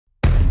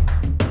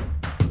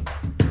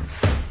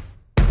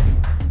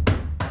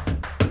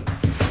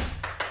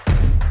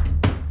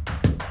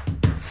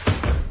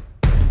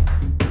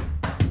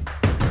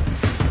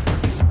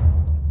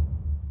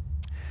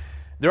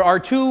There are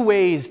two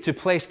ways to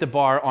place the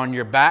bar on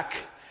your back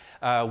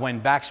when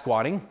back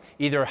squatting,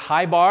 either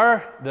high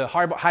bar, the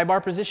high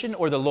bar position,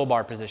 or the low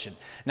bar position.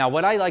 Now,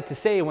 what I like to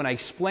say when I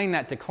explain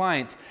that to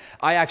clients,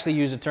 I actually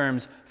use the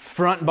terms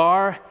front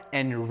bar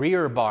and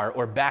rear bar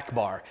or back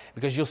bar,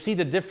 because you'll see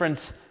the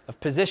difference of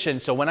position.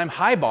 So when I'm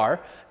high bar,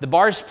 the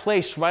bar is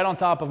placed right on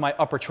top of my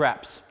upper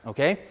traps,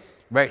 okay?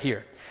 Right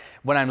here.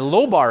 When I'm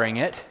low barring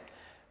it,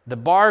 the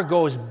bar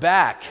goes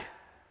back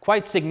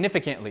quite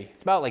significantly.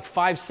 It's about like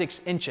 5-6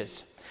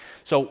 inches.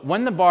 So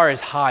when the bar is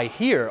high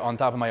here on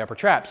top of my upper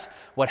traps,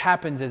 what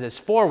happens is it's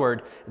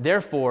forward,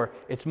 therefore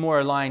it's more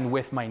aligned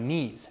with my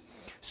knees.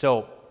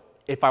 So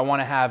if I want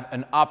to have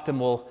an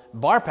optimal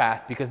bar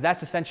path, because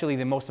that's essentially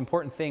the most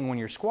important thing when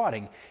you're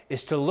squatting,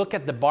 is to look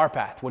at the bar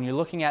path. When you're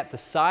looking at the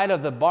side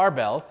of the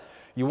barbell,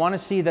 you want to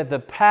see that the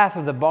path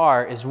of the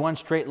bar is one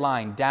straight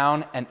line,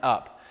 down and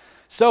up.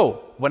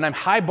 So when I'm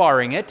high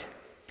barring it,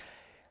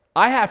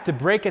 I have to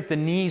break at the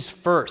knees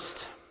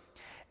first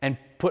and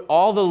put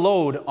all the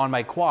load on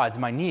my quads,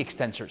 my knee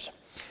extensors.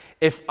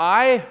 If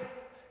I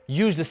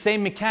use the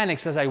same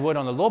mechanics as I would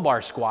on the low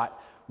bar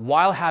squat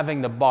while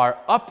having the bar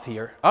up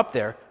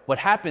there, what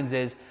happens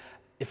is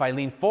if I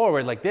lean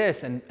forward like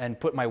this and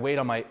put my weight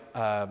on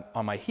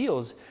my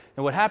heels,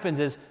 then what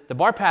happens is the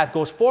bar path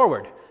goes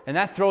forward, and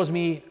that throws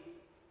me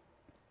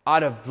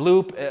out of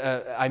loop.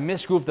 I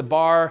misgroove the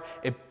bar,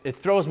 it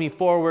throws me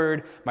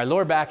forward. My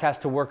lower back has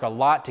to work a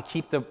lot to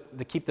keep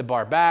the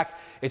bar back.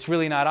 It's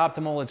really not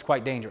optimal, it's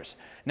quite dangerous.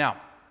 Now,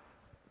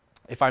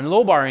 if I'm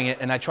low barring it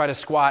and I try to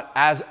squat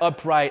as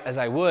upright as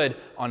I would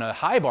on a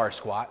high bar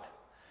squat,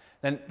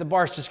 then the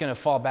bar's just gonna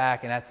fall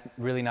back, and that's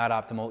really not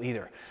optimal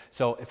either.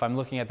 So if I'm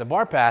looking at the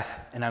bar path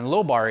and I'm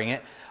low barring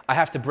it, I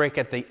have to break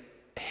at the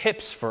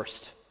hips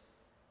first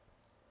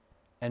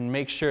and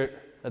make sure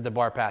that the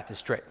bar path is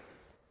straight.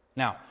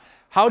 Now,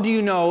 how do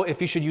you know if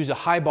you should use a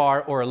high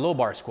bar or a low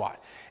bar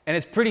squat? And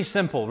it's pretty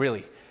simple,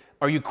 really.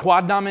 Are you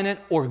quad dominant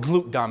or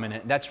glute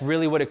dominant? That's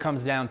really what it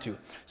comes down to.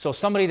 So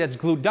somebody that's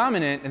glute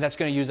dominant and that's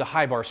going to use a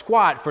high bar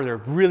squat for their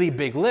really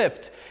big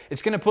lift,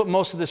 it's going to put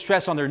most of the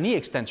stress on their knee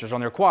extensors, on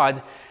their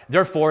quads.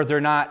 Therefore,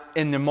 they're not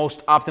in the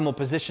most optimal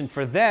position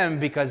for them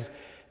because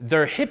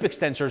their hip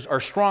extensors are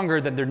stronger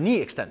than their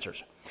knee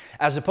extensors.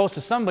 As opposed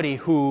to somebody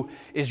who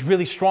is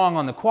really strong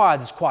on the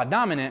quads, is quad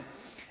dominant,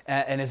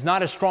 and is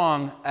not as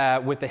strong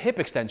with the hip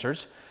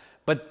extensors,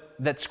 but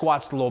that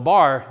squats the low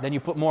bar, then you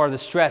put more of the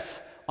stress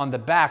on the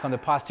back, on the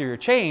posterior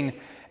chain,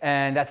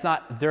 and that's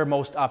not their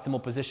most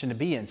optimal position to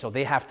be in. So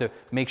they have to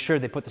make sure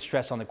they put the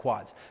stress on the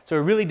quads. So it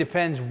really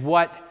depends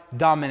what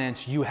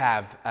dominance you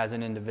have as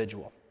an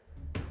individual.